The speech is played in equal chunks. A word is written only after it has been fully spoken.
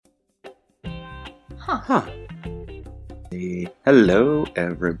Huh. Hello,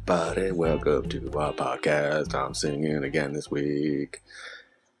 everybody. Welcome to our podcast. I'm singing again this week.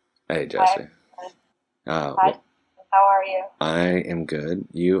 Hey, Jesse. Hi. Well, How are you? I am good.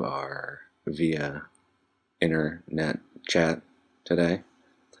 You are via internet chat today.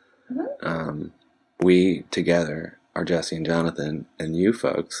 Mm-hmm. We together are Jesse and Jonathan, and you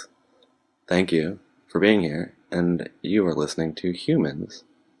folks, thank you for being here. And you are listening to Humans.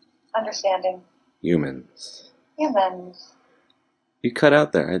 Understanding. Humans. Humans. You cut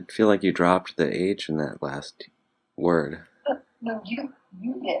out there. I feel like you dropped the H in that last word. No, you did.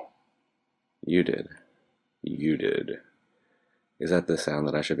 You did. You did. Is that the sound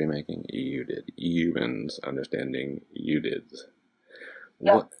that I should be making? You did. Humans understanding you did.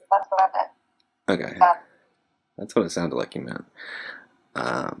 Yep, What? that's what I meant. Okay. That's what it sounded like you meant.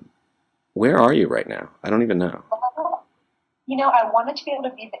 Where are you right now? I don't even know. I wanted to be able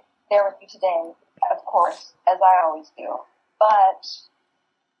to be there with you today, of course, as I always do. But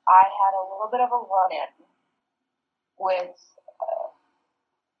I had a little bit of a run-in with,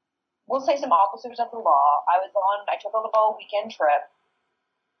 we'll say, some officers of the law. I took a little weekend trip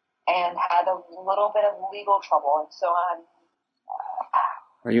and had a little bit of legal trouble, and so I'm.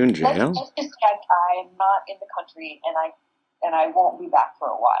 Are you in jail? Let's just say I'm not in the country, and I won't be back for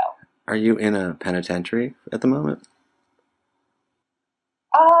a while. Are you in a penitentiary at the moment?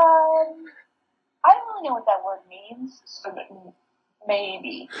 I don't really know what that word means, so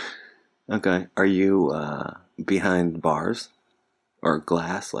maybe. Okay. Are you behind bars or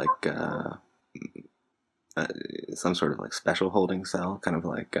glass, like some sort of like special holding cell, kind of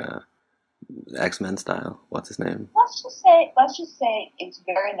like X-Men style? What's his name? Let's just say it's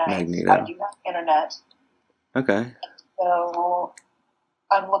very nice. Magneto. I do have internet. Okay. So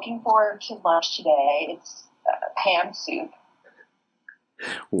I'm looking forward to lunch today. It's ham soup.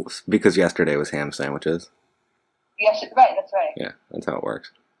 Because yesterday was ham sandwiches. Yes, right. That's right. Yeah, that's how it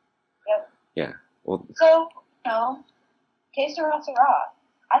works. Yep. Yeah. Well. So que sera, sera.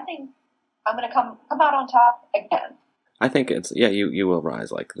 I think I'm gonna come out on top again. I think it's you will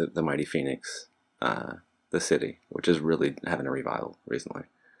rise like the mighty phoenix, the city, which is really having a revival recently.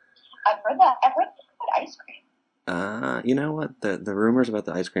 I've heard that. I've heard about ice cream. You know what? The rumors about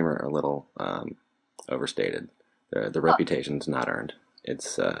the ice cream are a little overstated. The reputation's not earned.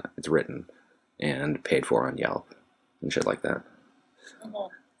 It's written and paid for on Yelp and shit like that. Mm-hmm.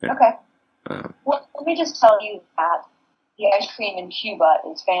 Yeah. Okay. Well, let me just tell you that the ice cream in Cuba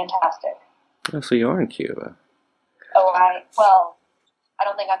is fantastic. Oh, so you are in Cuba. Oh, I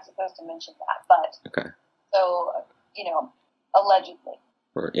don't think I'm supposed to mention that, but okay. So allegedly.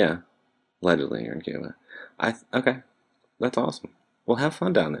 Allegedly you're in Cuba. Okay, that's awesome. Well, have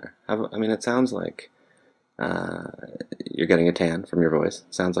fun down there. It sounds like you're getting a tan from your voice.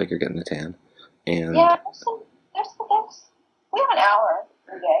 Sounds like you're getting a tan, and yeah, there's we have an hour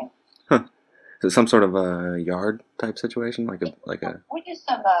every day. Huh. Is it some sort of a yard type situation, like a? We do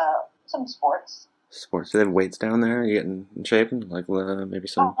some sports. Sports. Do they have weights down there? Are you getting in shape? Like maybe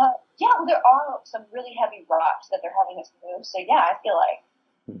some. Yeah, well, there are some really heavy rocks that they're having us move. So yeah, I feel like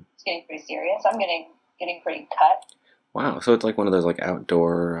it's getting pretty serious. I'm getting pretty cut. Wow, so it's like one of those like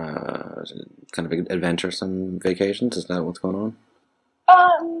outdoor kind of adventuresome vacations. Is that what's going on?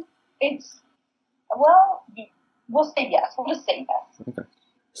 We'll say yes. We'll just say yes. Okay.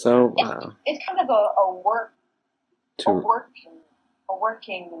 So it's kind of a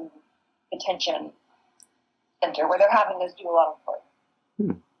working detention center where they're having us do a lot of work.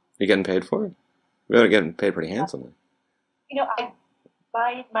 You getting paid for it? You're getting paid pretty handsomely.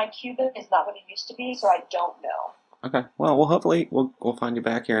 My Cuban is not what it used to be, so I don't know. Okay. Well, hopefully we'll find you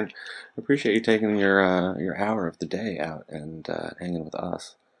back here, and appreciate you taking your hour of the day out and hanging with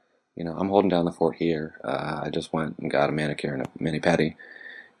us. I'm holding down the fort here. I just went and got a manicure and a mani pedi,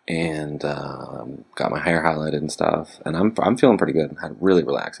 and got my hair highlighted and stuff, and I'm feeling pretty good. I had a really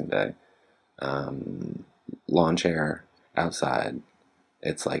relaxing day. Lawn chair outside.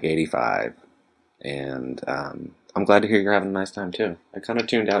 It's like 85, and I'm glad to hear you're having a nice time too. I kind of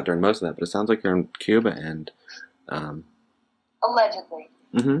tuned out during most of that, but it sounds like you're in Cuba and. Allegedly.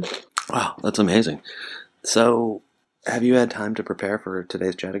 Mm-hmm. Wow, that's amazing. So, have you had time to prepare for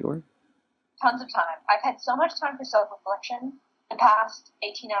today's category? Tons of time. I've had so much time for self-reflection the past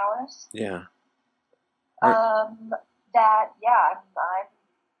 18 hours. Yeah. I'm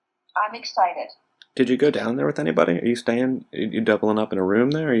excited. Did you go down there with anybody? Are you doubling up in a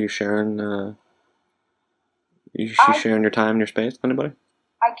room there? Are you sharing, sharing your time and your space with anybody?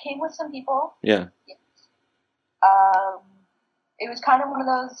 I came with some people. Yeah. Yes. It was kind of one of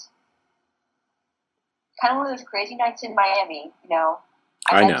those crazy nights in Miami, I know.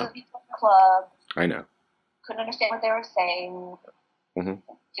 Met some people at the club. I know. Couldn't understand what they were saying. Hmm.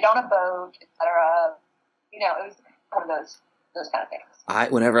 Get on a boat, etc. It was one of those kind of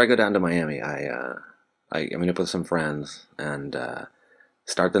things. Whenever I go down to Miami, I meet up with some friends and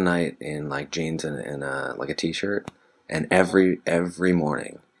start the night in like jeans and like a t-shirt, and Mm-hmm. every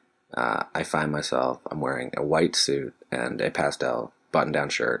morning, I find myself I'm wearing a white suit and a pastel button-down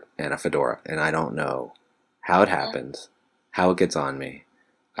shirt and a fedora, and I don't know how it Mm-hmm. happens, how it gets on me,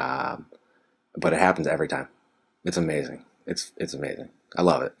 um, but it happens every time. It's amazing. It's amazing. I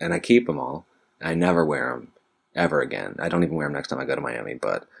love it, and I keep them all. I never wear them ever again. I don't even wear them next time I go to Miami.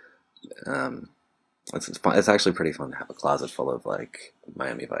 But um, it's fun. It's actually pretty fun to have a closet full of like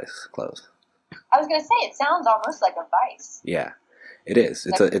Miami Vice clothes. I was gonna say it sounds almost like a vice. Yeah, it is.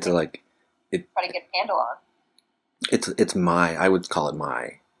 Like It's a like it. try to get a handle on. It's my. I would call it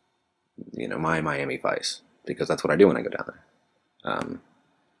my. My Miami Vice because that's what I do when I go down there.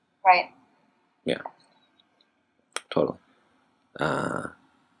 Right. Yeah, totally. Uh,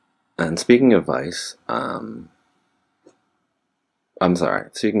 and speaking of Vice, I'm sorry.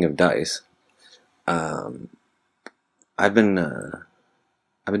 Speaking of dice, um, I've been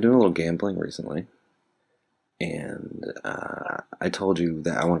I've been doing a little gambling recently, and I told you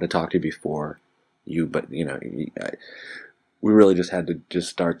that I wanted to talk to you before but we really just had to just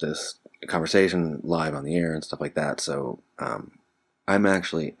start this conversation live on the air and stuff like that. So I'm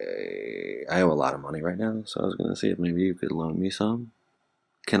actually I owe a lot of money right now, so I was gonna see if maybe you could loan me some.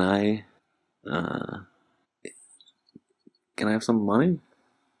 Can I uh, can I have some money?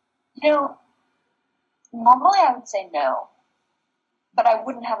 You know, Normally I would say no, but I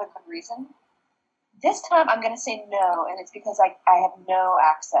wouldn't have a good reason. This time I'm going to say no, and it's because I have no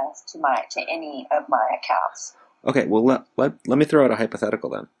access to any of my accounts. Okay, well let me throw out a hypothetical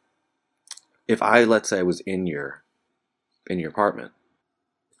then. If I, let's say, was in your apartment,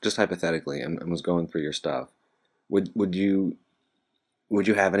 just hypothetically, and was going through your stuff, would would you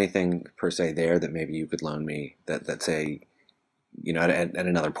have anything per se there that maybe you could loan me that say at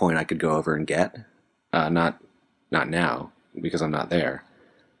another point I could go over and get, not now because I'm not there,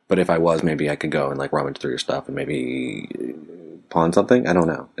 but if I was, maybe I could go and like rummage through your stuff and maybe pawn something. I don't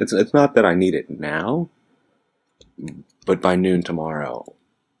know. It's not that I need it now, but by noon tomorrow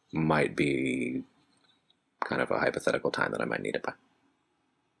might be kind of a hypothetical time that I might need it by.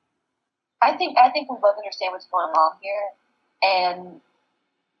 I think we both understand what's going on here, and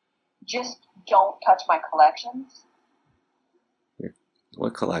just don't touch my collections.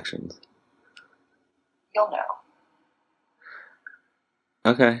 What collections? You'll know.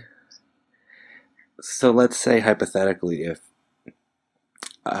 Okay. So let's say hypothetically, if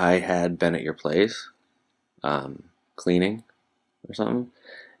I had been at your place, cleaning or something,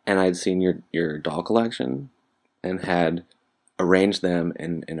 and I'd seen your doll collection and had arranged them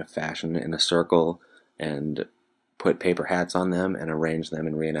in a fashion in a circle and put paper hats on them and arranged them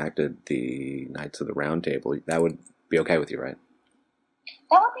and reenacted the Knights of the Round Table, that would be okay with you, right?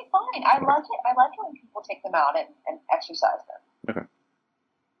 That would be fine. I Okay. like it. I like it when people take them out and exercise them. Okay.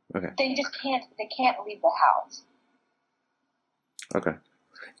 Okay. They just can't. They can't leave the house. Okay.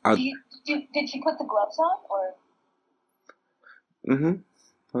 Uh, Did you put the gloves on or?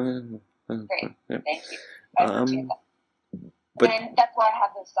 mm-hmm. Great. Yeah. Thank you. I appreciate Um. that. But And that's why I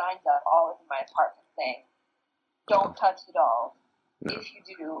have those signs up all over my apartment saying, oh "Don't touch the dolls. no. If you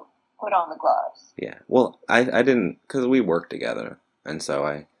do, put on the gloves." Yeah. Well, I didn't because we work together, and so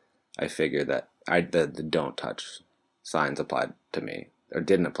I figured that the don't touch signs applied to me or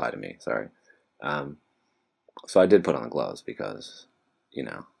didn't apply to me. Sorry. Um. So I did put on the gloves because, you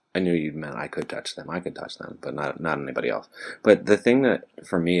know, I knew you meant I could touch them. I could touch them, but not anybody else. But the thing that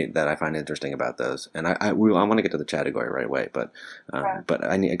for me that I find interesting about those, and I want to get to the category right away, Right. but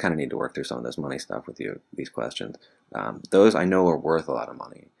I kind of need to work through some of this money stuff with you. These questions, those I know are worth a lot of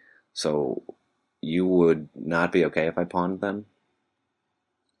money. So you would not be okay if I pawned them?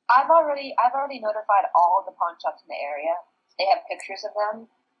 I've already notified all of the pawn shops in the area. They have pictures of them,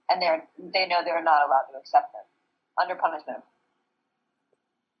 and they know they're not allowed to accept them under punishment.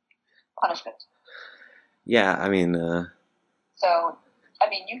 Punishment. Yeah, I mean, So, I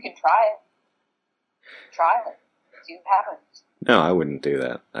mean, you can try it. Try it. See what happens. no, I wouldn't do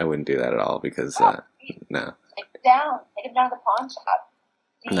that. I wouldn't do that at all because Oh, no. take it down. Take it down to the pawn shop.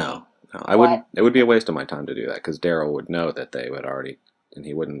 No, See no, I wouldn't. what. It would be a waste of my time to do that because Daryl would know that they would already, and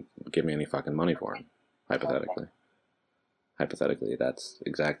he wouldn't give me any fucking money for him. Okay. Hypothetically, hypothetically, that's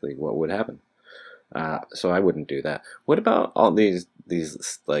exactly what would happen. So I wouldn't do that. What about all these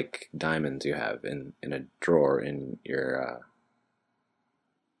like diamonds you have in a drawer in your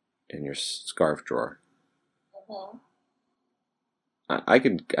scarf drawer? Mm-hmm. I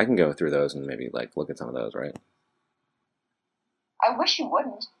can go through those and maybe like look at some of those, right? I wish you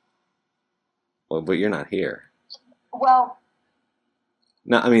wouldn't. Well, but you're not here. Well,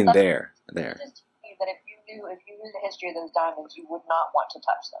 No, I mean let me there. just tell you that if you knew the history of those diamonds, you would not want to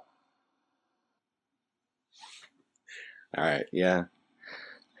touch them. All right, yeah.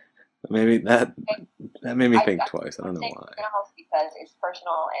 Maybe that made me think twice. I don't know Saying why. now because it's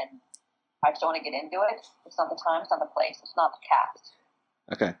personal and I just don't want to get into it. It's not the time, it's not the place, it's not the cast.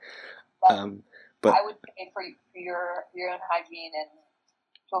 Okay. But But I would say for your own hygiene and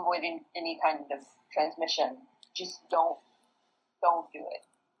to avoid any kind of transmission, just don't do it.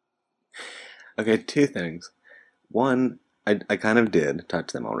 okay, two things. One, I kind of did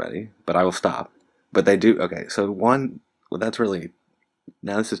touch them already, but I will stop. But they do. Okay, so one, well, that's really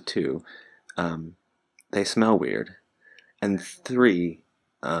now this is two. Um, they smell weird, and three,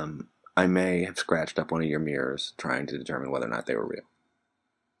 I may have scratched up one of your mirrors trying to determine whether or not they were real.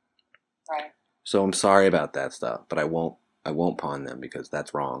 Right. So I'm sorry about that stuff, but I won't pawn them because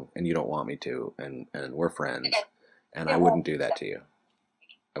that's wrong, and you don't want me to, and we're friends, and I wouldn't do that to you.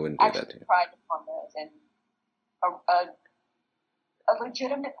 I wouldn't do that to you. Tried to pawn those, and a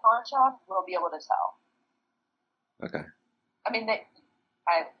legitimate pawn shop will be able to tell. Okay. I mean,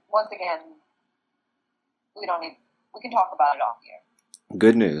 once again, we don't need. We can talk about it off here.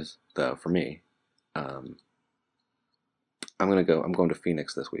 Good news, though, for me. I'm going to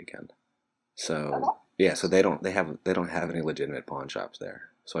Phoenix this weekend. So yeah, so they don't have any legitimate pawn shops there.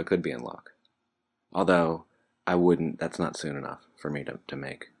 So I could be in luck. Although I wouldn't. That's not soon enough for me to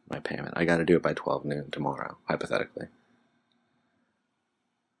make my payment. I got to do it by 12 noon tomorrow, hypothetically.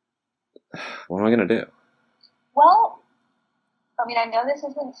 What am I going to do? Well, I mean, I know this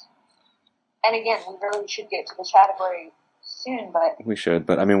isn't. And again, we really should get to the category soon, but We should,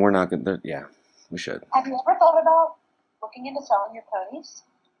 but I mean, we're not going to. Yeah, we should. have you ever thought about looking into selling your ponies?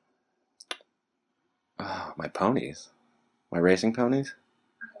 Oh, my ponies. My racing ponies?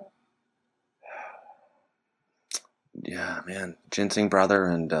 Yeah, man. Ginseng Brother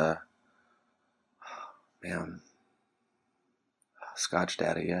and, man. Scotch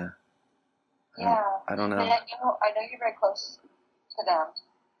Daddy, yeah. Yeah. I don't know. And I know you're very close to them.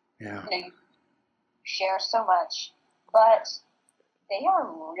 Yeah. You know, you share so much, but they are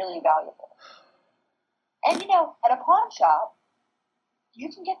really valuable. And at a pawn shop, you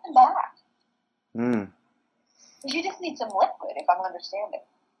can get them back. Because you just need some liquid, if I'm understanding.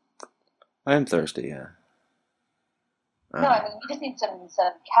 I am thirsty, yeah. No, I mean, you just need some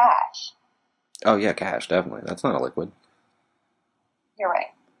cash. Oh, yeah, cash, definitely. That's not a liquid. You're right.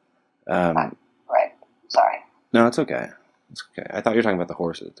 Right. Sorry. No, it's okay. It's okay. I thought you were talking about the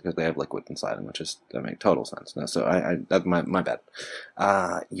horses because they have liquid inside them, that makes total sense. No, so that's my bad.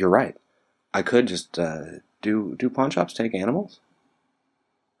 You're right. I could just do pawn shops take animals?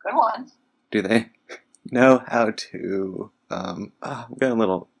 Good ones. Do they know how to? I'm getting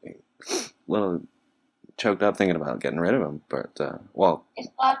a little choked up thinking about getting rid of them, but well, it's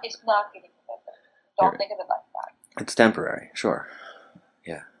not getting rid of them. Don't think of it like that. It's temporary, sure.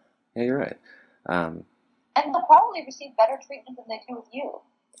 Yeah, you're right. And they'll probably receive better treatment than they do with you.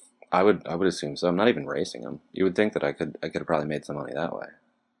 I would assume so. I'm not even racing them. You would think that I could have probably made some money that way.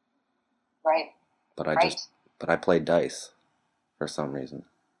 Right. But I played dice for some reason.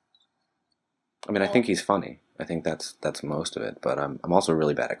 I mean, I think he's funny. I think that's most of it. But I'm also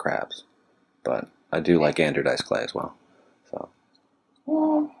really bad at craps. But I do like Andrew Dice Clay as well. So.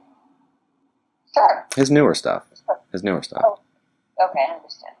 Sure. His newer stuff. Oh, okay, I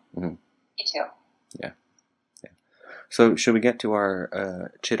understand. Mm-hmm. Me too. Yeah. So, should we get to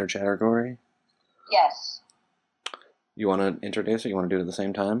our chitter chattergory? Yes. You want to introduce it? You want to do it at the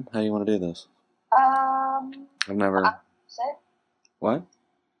same time? How do you want to do this? I've never. What?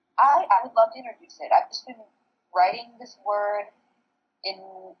 I would love to introduce it. I've just been writing this word in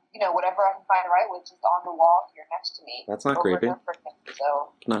whatever I can find to write with, just on the wall here next to me. That's not creepy. So.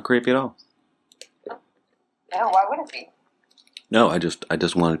 Not creepy at all. No, why would it be? No, I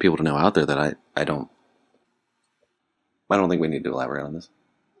just wanted people to know out there that I don't think we need to elaborate on this.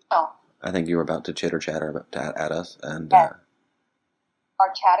 Oh. I think you were about to chitter chatter at us, and our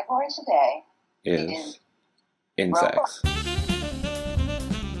category today is insects.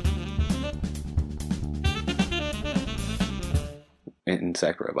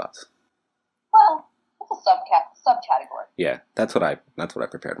 Insect robots. Well, it's a subcategory. Yeah, that's what I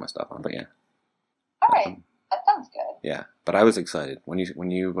prepared my stuff on. But yeah. All right, that sounds good. Yeah, but I was excited when you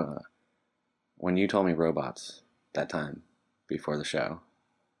told me robots that time before the show.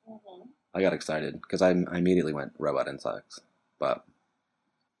 Mm-hmm. I got excited because I immediately went robot insects, but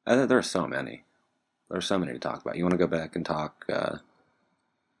there are so many. There's so many to talk about. You want to go back and talk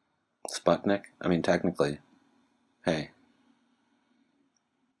Sputnik? I mean, technically. Hey.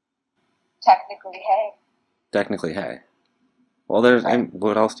 Technically, hey. Technically, hey. Well, there's. Right.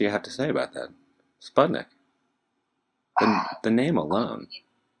 What else do you have to say about that? Sputnik. The name alone.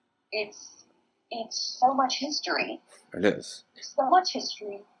 It's so much history. It is. So much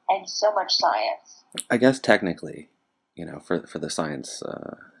history and so much science. I guess technically, for the science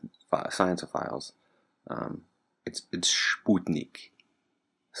it's Sputnik.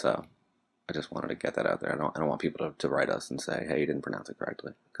 So I just wanted to get that out there. I don't want people to write us and say, "Hey, you didn't pronounce it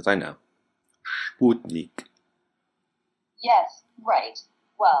correctly," because I know Sputnik. Yes, right.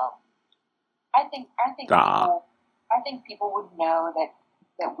 Well, I think Ah. people would know that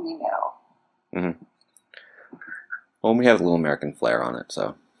we know. Mm-hmm. Well, we have a little American flair on it,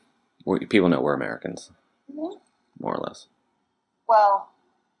 so people know we're Americans, Mm-hmm. more or less. Well,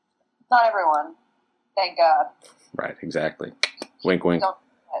 not everyone. Thank God. Right, exactly. Wink, wink.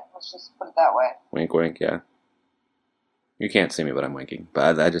 Let's just put it that way. Wink, wink, yeah. You can't see me, but I'm winking.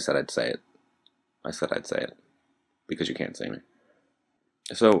 But I just said I'd say it. I said I'd say it. Because you can't see me.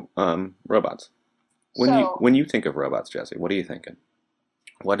 So, robots. When you think of robots, Jesse, what are you thinking?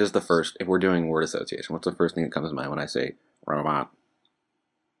 What is the first, if we're doing word association, what's the first thing that comes to mind when I say robot?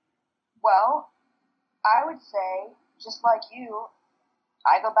 Well, I would say, just like you,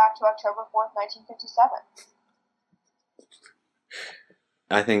 I go back to October 4th, 1957.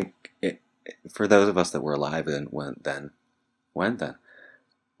 I think for those of us that were alive then,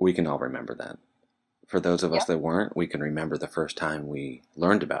 we can all remember that. For those of us that weren't, we can remember the first time we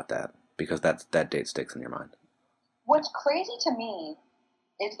learned about that because that date sticks in your mind. What's crazy to me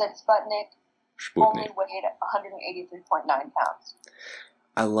is that Sputnik only weighed 183.9 pounds.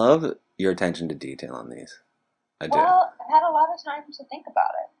 I love your attention to detail on these. I do. Well, I've had a lot of time to think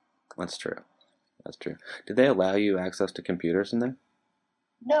about it. That's true. That's true. Did they allow you access to computers in there?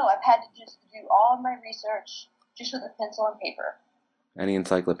 No, I've had to just do all of my research just with a pencil and paper. Any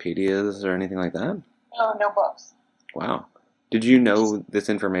encyclopedias or anything like that? No, no books. Wow. Did you know this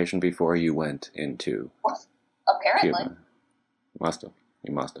information before you went into Apparently. Cuba? Must have.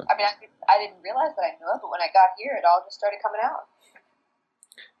 You must have. I mean, I didn't realize that I knew it, but when I got here, it all just started coming out.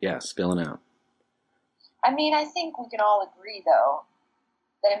 Yeah, spilling out. I mean, I think we can all agree, though,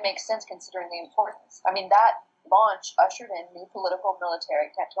 that it makes sense considering the importance. I mean, that launch ushered in new political,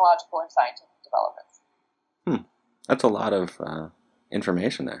 military, technological, and scientific developments. That's a lot of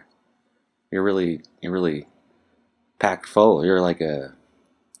information there. You're really packed full. You're like a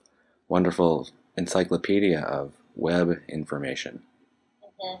wonderful encyclopedia of web information.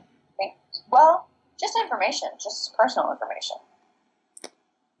 Mm-hmm. Well, just information, just personal information.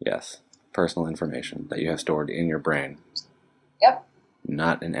 Yes, personal information that you have stored in your brain. Yep.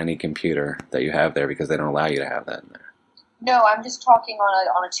 Not in any computer that you have there because they don't allow you to have that in there. No, I'm just talking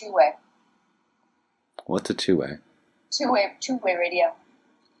on a two-way. What's a two-way? Two-way radio.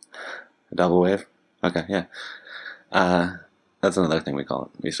 A double wave? Okay, yeah. That's another thing we call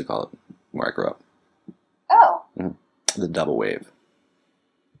it. We used to call it where I grew up. Oh. The double wave.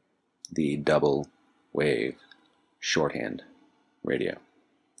 The double wave shorthand radio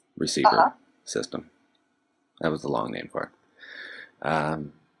receiver system. That was the long name for it.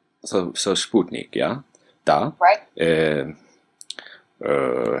 So Sputnik, yeah? Da? Right. Yeah.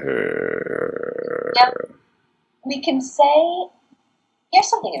 We can say, here's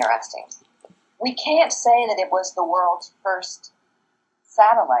something interesting. We can't say that it was the world's first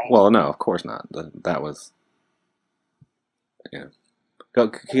satellite. Well, no, of course not. That was, yeah. Go,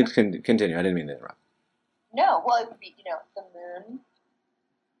 continue. I didn't mean to interrupt. No, well, it would be, the moon.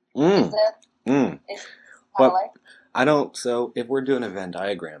 Is satellite. Well, I don't. So if we're doing a Venn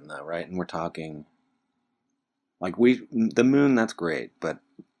diagram, though, right, and we're talking, like the moon, that's great, but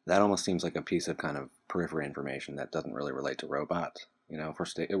that almost seems like a piece of kind of periphery information that doesn't really relate to robots.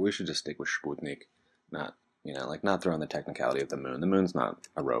 If we should just stick with Sputnik, not not throw in the technicality of the moon. The moon's not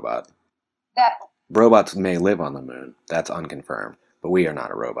a robot. Robots may live on the moon. That's unconfirmed. But we are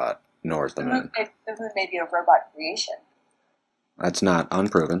not a robot, nor is the moon. The moon may be a robot creation. That's not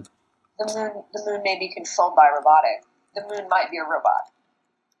unproven. The moon may be controlled by robotic. The moon might be a robot.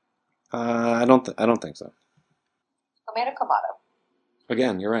 I don't think so. Tomato, clamato.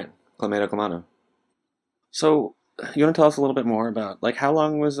 Again, you're right. Clamato, clamato. So, you want to tell us a little bit more about how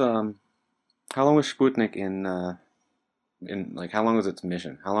long was Sputnik in how long was its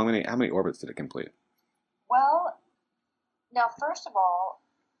mission? How many orbits did it complete? Well, now first of all,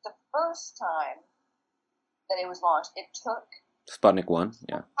 the first time that it was launched, it took Sputnik 1,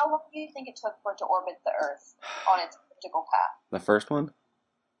 yeah. How long do you think it took for it to orbit the Earth on its elliptical path? The first one?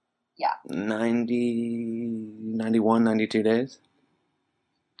 Yeah. 90, 91, 92 days?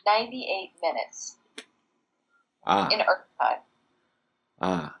 98 minutes Ah, in Earth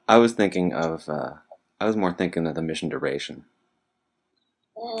time. I was thinking of, I was more thinking of the mission duration.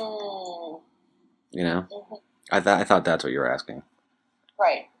 Mm, You know, hmm I thought that's what you were asking.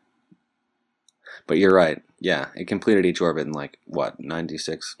 Right. But you're right. Yeah, it completed each orbit in like what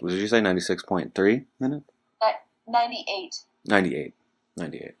 96? What did you say 96.3 minutes? 98. 98.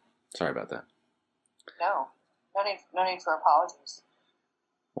 98. Sorry about that. No. No need for apologies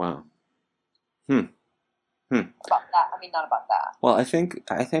Wow. Hmm. Hmm. about that. I mean, not about that. Well, I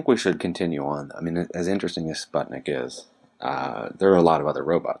think we should continue on. I mean, as interesting as Sputnik is, there are a lot of other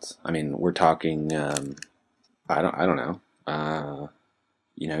robots. I mean, we're talking. I don't know.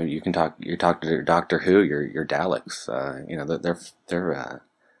 You know, you can talk. You talk to Doctor Who. Your Daleks. You know,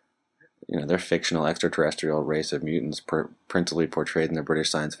 you know, they're fictional extraterrestrial race of mutants, principally portrayed in the British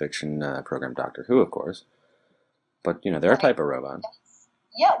science fiction program Doctor Who, of course. But you know, they're a Right. type of robot.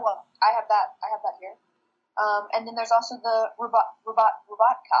 Yeah. Well, I have that. I have that here. And then there's also the robot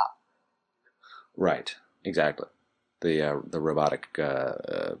cop. Right. Exactly. The robotic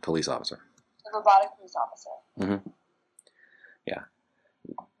police officer. The robotic police officer. Hmm. Yeah.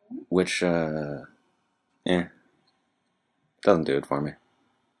 Mm-hmm. Which doesn't do it for me.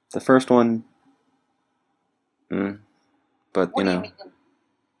 The first one, mm, but you What do you know, mean?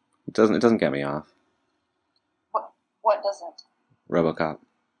 it doesn't get me off. What doesn't? RoboCop,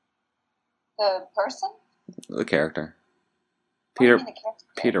 The person? the character. What do you Peter mean the character?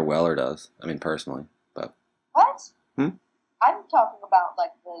 Peter Weller does. I mean, personally, but What? hmm? I'm talking about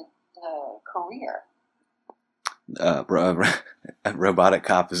like the career. ro- a robotic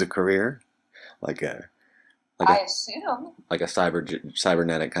cop is a career, like a like I a assume. like a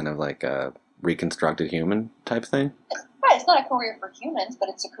cybernetic kind of like a reconstructed human type thing. Right, it's not a career for humans, but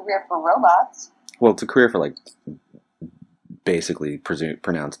it's a career for robots. Well, it's a career for like basically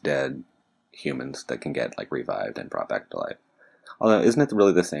pronounced dead humans that can get like revived and brought back to life. Although, isn't it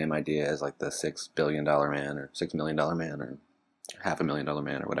really the same idea as like the $6 billion man or $6 million man or $500,000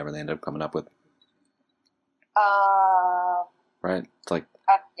 man or whatever they end up coming up with? Um, Right?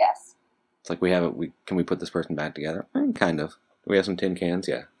 yes. It's like we have it. We can we put this person back together? Kind of. Do we have some tin cans?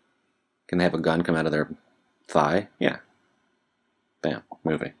 Yeah. Can they have a gun come out of their thigh? Yeah. Bam.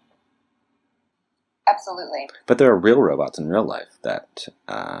 Movie. Absolutely. But there are real robots in real life that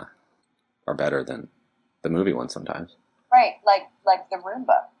are better than the movie ones sometimes. Right, like the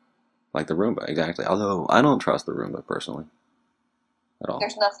Roomba. Like the Roomba, exactly. Although I don't trust the Roomba personally at all.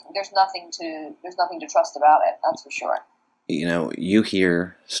 There's nothing to trust about it. That's for sure. You know, you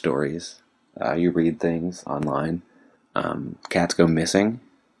hear stories, you read things online. Cats go missing,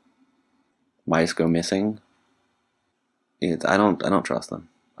 mice go missing. I don't trust them.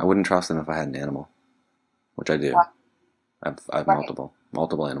 I wouldn't trust them if I had an animal, which I do. Right. I've Right.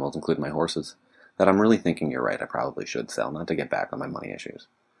 multiple animals, including my horses. That I'm really thinking you're right. I probably should sell, not to get back on my money issues.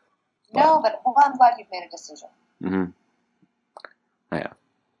 No, but well, I'm glad you've made a decision. Mm-hmm. I have.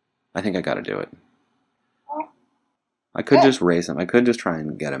 I think I got to do it. I could Good. just raise him. I could just try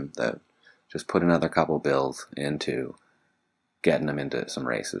and get him to just put another couple bills into getting him into some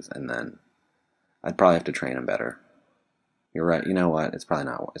races, and then I'd probably have to train him better. You're right. You know what? It's probably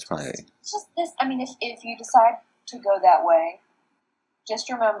not. It's probably It's just this. I mean, if you decide to go that way, just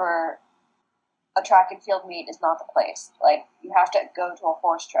remember a track and field meet is not the place. Like, you have to go to a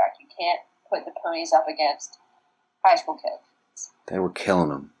horse track. You can't put the ponies up against high school kids. they were killing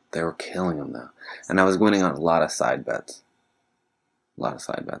him. They were killing him though, and I was winning on a lot of side bets. A lot of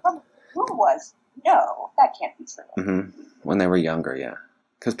side bets. Who was? No, that can't be true. Mm-hmm. When they were younger, yeah,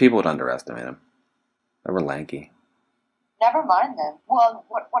 because people would underestimate him. They were lanky. Never mind then. Well,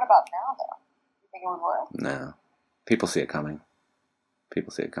 what about now, though? You think it would work? No, people see it coming.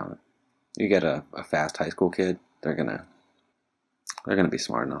 People see it coming. You get a fast high school kid, they're gonna be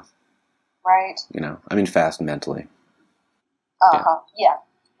smart enough. Right. You know, I mean, fast mentally. Uh-huh. Yeah.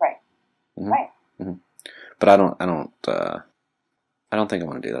 Right. Mm-hmm. Right. Mm-hmm. But I don't think I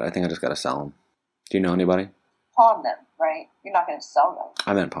want to do that. I think I just gotta sell them. Do you know anybody? Pawn them, right? You're not going to sell them.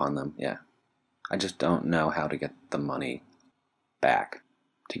 I meant pawn them. Yeah. I just don't know how to get the money back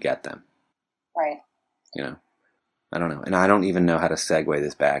to get them. Right. You know, I don't know, and I don't even know how to segue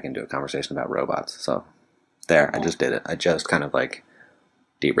this back into a conversation about robots. So there, I just did it. I just kind of like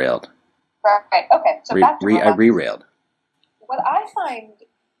derailed. Right. Okay. So back to I robots. re-railed. What I find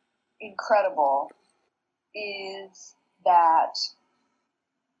incredible is that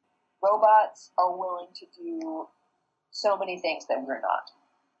robots are willing to do so many things that we're not.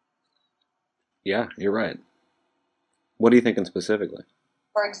 Yeah, you're right. What are you thinking specifically?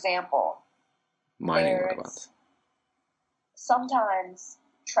 For example, Mining there's robots. sometimes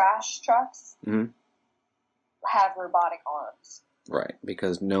trash trucks Hmm. have robotic arms. Right,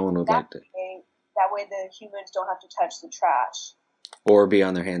 because no one would like to. That way the humans don't have to touch the trash. Or be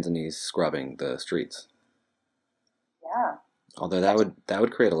on their hands and knees scrubbing the streets. Yeah. Although that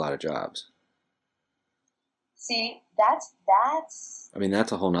would create a lot of jobs. See, that's I mean,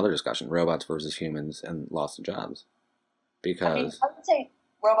 that's a whole nother discussion: robots versus humans and loss of jobs. I mean, Because I would say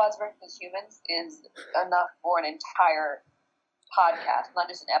robots versus humans is enough for an entire podcast, not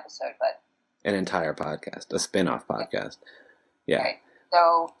just an episode, but an entire podcast, a spin-off podcast. Yeah. right.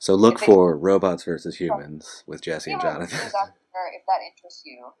 So look if it- for Robots versus Humans with Jesse see and what Jonathan. listeners out there, if that interests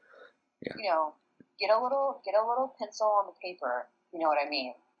you, Yeah. you know, get a little pencil on the paper. You know what I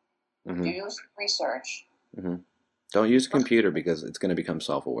mean? Hmm. Do some research. Hmm. Don't use a computer because it's going to become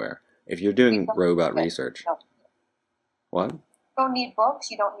self-aware. If you're doing robot research, No. what? You don't need books.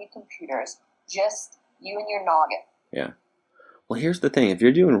 You don't need computers. Just you and your noggin. Yeah. Well, here's the thing: if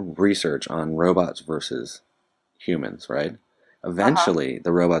you're doing research on robots versus humans, right? Eventually,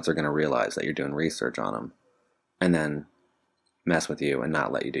 the robots are going to realize that you're doing research on them, and then mess with you and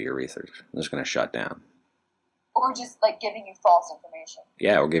not let you do your research. They're just going to shut down. Or just like giving you false information.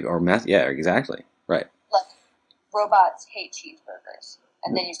 Yeah, or mess. Yeah, exactly. Right. Like robots hate cheeseburgers,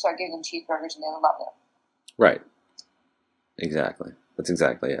 and then you start giving them cheeseburgers, and they love them. Right. Exactly. That's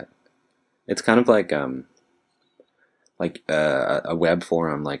exactly it. It's kind of like a web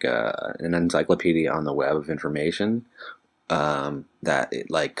forum, like an encyclopedia on the web of information that it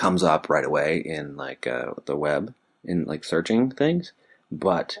like comes up right away in like the web in like searching things,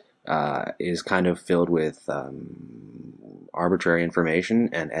 but is kind of filled with arbitrary information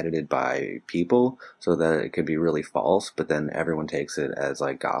and edited by people so that it could be really false, but then everyone takes it as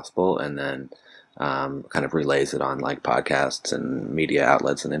like gospel and then kind of relays it on like podcasts and media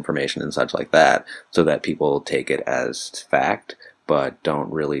outlets and information and such like that, so that people take it as fact but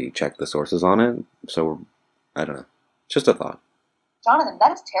don't really check the sources on it. So I don't know. Just a thought. Jonathan,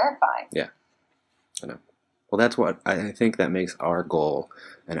 that is terrifying. Yeah, I know. Well, that's what I think that makes our goal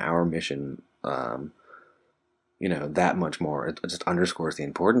and our mission, that much more. It just underscores the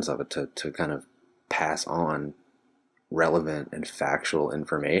importance of it to kind of pass on relevant and factual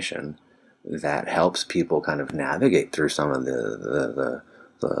information that helps people kind of navigate through some of the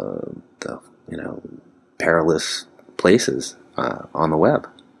perilous places on the web.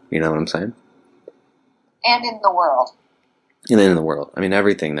 You know what I'm saying? And in the world. And then in the world, I mean,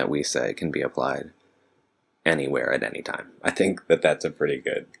 everything that we say can be applied anywhere at any time. I think that that's a pretty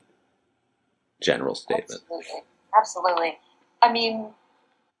good general statement. Absolutely. I mean,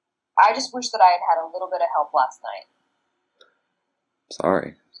 I just wish that I had a little bit of help last night.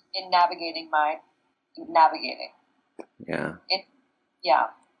 Sorry. In navigating. Yeah. Yeah.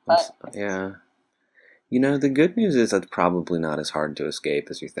 But yeah. The good news is it's probably not as hard to escape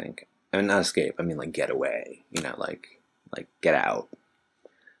as you think. I mean, not escape. I mean, like get away. Like get out.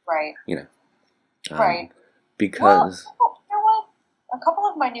 Right. Right. Because. Well, you know what? A couple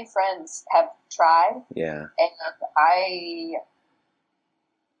of my new friends have tried. Yeah. And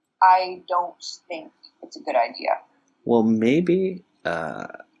I don't think it's a good idea. Well, maybe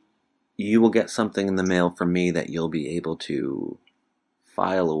you will get something in the mail from me that you'll be able to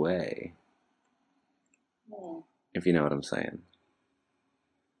file away. If you know what I'm saying.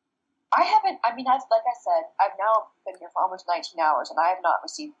 I haven't, like I said, I've now been here for almost 19 hours and I have not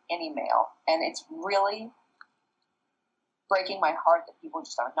received any mail. And it's really breaking my heart that people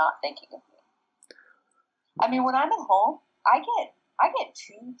just are not thinking of me. I mean, when I'm at home, I get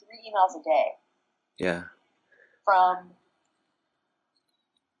 2-3 emails a day. Yeah. From,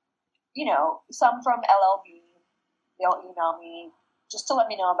 some from LLB. They'll email me just to let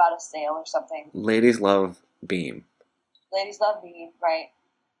me know about a sale or something. Ladies love Beam. Ladies love Beam, right?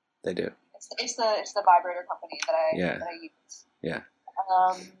 They do. It's the vibrator company that I use. Yeah.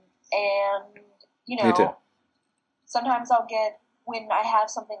 And Me too. Sometimes I'll get, when I have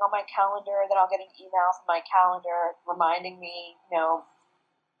something on my calendar, then I'll get an email from my calendar reminding me,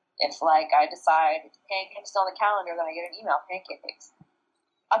 if like I decide pancakes on the calendar, then I get an email, pancakes.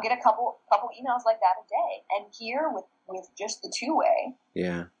 I'll get a couple emails like that a day. And here with just the two-way,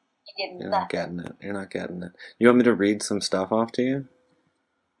 yeah, you're not getting it. You're not getting it. You want me to read some stuff off to you?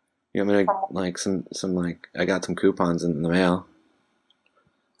 You want me to like some like I got some coupons in the mail.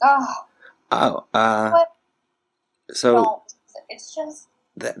 So it's just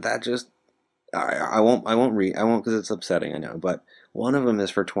that just I won't read because it's upsetting, I know, but one of them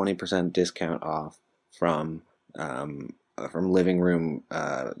is for 20% discount off from Living Room,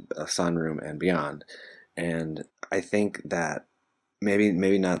 Sunroom, and Beyond, and I think that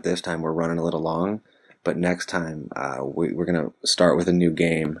maybe not this time. We're running a little long, But next time, we're going to start with a new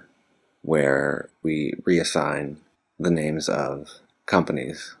game where we reassign the names of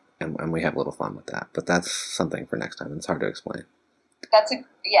companies, and we have a little fun with that. But that's something for next time. It's hard to explain.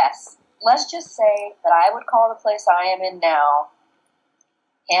 Yes. Let's just say that I would call the place I am in now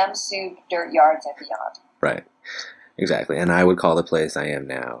Ham Soup, Dirt Yards, and Beyond. Right. Exactly. And I would call the place I am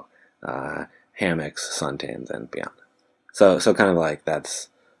now Hammocks, Suntans, and Beyond. So kind of like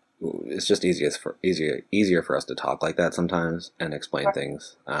it's just easier for us to talk like that sometimes and explain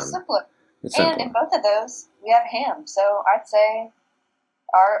things. Simpler. It's simpler. And in both of those, we have ham. So I'd say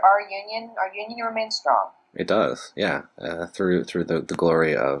our union remains strong. It does, yeah. Through the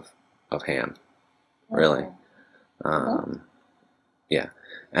glory of ham, really. Yeah.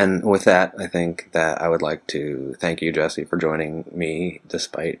 And with that, I think that I would like to thank you, Jesse, for joining me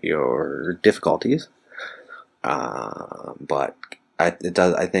despite your difficulties. But I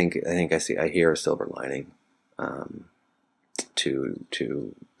hear a silver lining to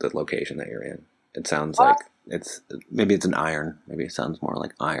the location that you're in. It sounds like maybe it's an iron. Maybe it sounds more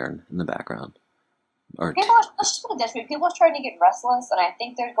like iron in the background. Let's just put it this way: people are trying to get restless, and I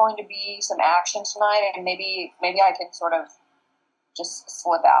think there's going to be some action tonight, and maybe I can sort of just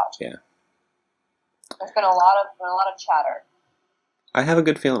slip out. Yeah. There's been a lot of chatter. I have a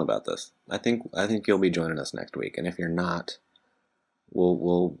good feeling about this. I think you'll be joining us next week, and if you're not,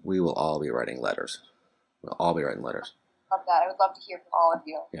 we will all be writing letters. We'll all be writing letters. Love that. I would love to hear from all of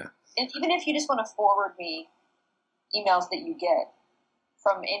you. Yeah. And even if you just want to forward me emails that you get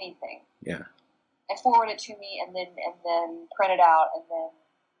from anything. Yeah. And forward it to me, and then print it out, and then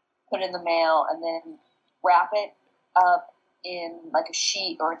put it in the mail, and then wrap it up in like a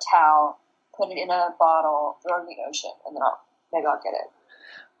sheet or a towel, put it in a bottle, throw it in the ocean, and then maybe I'll get it.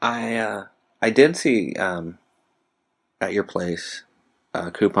 I did see at your place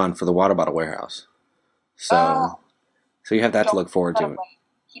a coupon for the water bottle warehouse, so you have that to look forward to.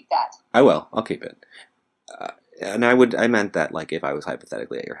 Keep that. I will. I'll keep it. And I meant that like if I was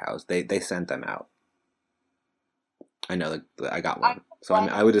hypothetically at your house, they sent them out. I know that I got one, so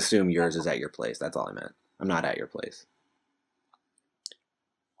I would assume yours is at your place. That's all I meant. I'm not at your place.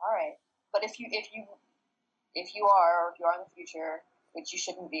 All right, but if you are, or if you are in the future, which you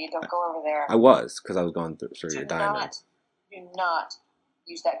shouldn't be, don't go over there. I was, because I was going through your diamonds. Do not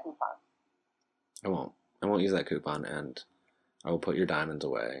use that coupon. I won't use that coupon, and I will put your diamonds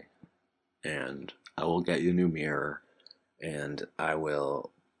away, and I will get you a new mirror, and I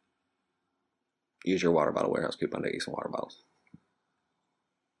will use your water bottle warehouse coupon to get you some water bottles.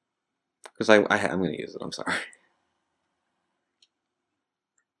 Because I'm going to use it. I'm sorry.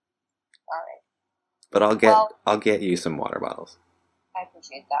 All right. But I'll get you some water bottles. I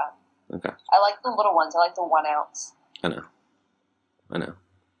appreciate that. Okay. I like the little ones. I like the 1 ounce. I know.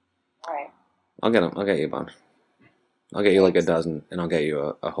 All right. I'll get them. I'll get you a bunch. I'll get you like a dozen, and I'll get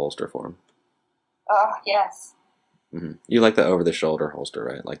you a holster for them. Oh, yes. Mm-hmm. You like the over-the-shoulder holster,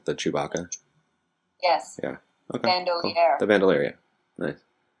 right? Like the Chewbacca? Yes. Yeah. Okay. Bandolier. Cool. The bandolier, yeah. Nice.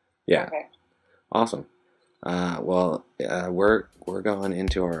 Yeah. Perfect. Awesome. We're going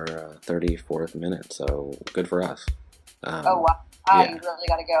into our 34th minute, so good for us. Oh wow! Yeah. You really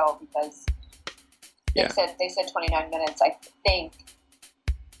got to go because they said 29 minutes. I think.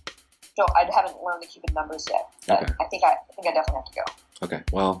 So I haven't learned to keep the numbers yet. But okay. I think I definitely have to go. Okay.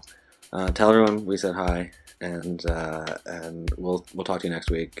 Well, tell everyone we said hi, and we'll talk to you next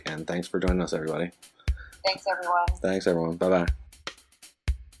week. And thanks for joining us, everybody. Thanks, everyone. Thanks, everyone. Bye-bye.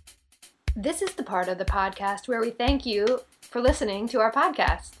 This is the part of the podcast where we thank you for listening to our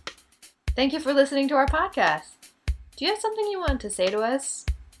podcast. Thank you for listening to our podcast. Do you have something you want to say to us?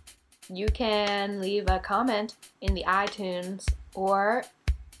 You can leave a comment in the iTunes or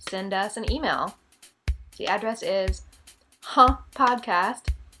send us an email. The address is huhpodcast,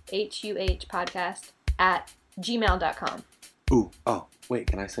 HUH podcast, @gmail.com. Ooh, oh, wait,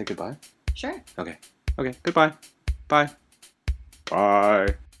 can I say goodbye? Sure. Okay, goodbye. Bye.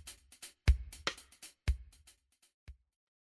 Bye.